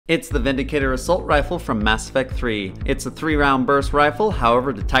It's the Vindicator assault rifle from Mass Effect 3. It's a 3-round burst rifle,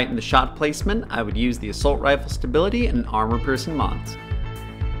 however to tighten the shot placement, I would use the assault rifle stability and armor piercing mods.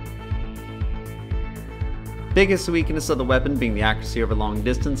 Biggest weakness of the weapon being the accuracy over long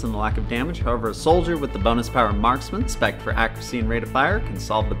distance and the lack of damage, however a soldier with the bonus power marksman, spec for accuracy and rate of fire, can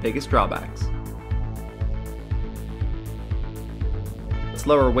solve the biggest drawbacks. Its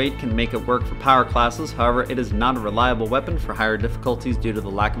lower weight can make it work for power classes, however it is not a reliable weapon for higher difficulties due to the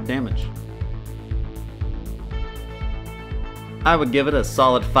lack of damage. I would give it a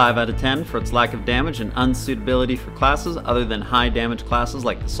solid 5 out of 10 for its lack of damage and unsuitability for classes other than high damage classes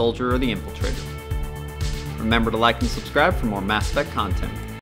like the soldier or the infiltrator. Remember to like and subscribe for more Mass Effect content.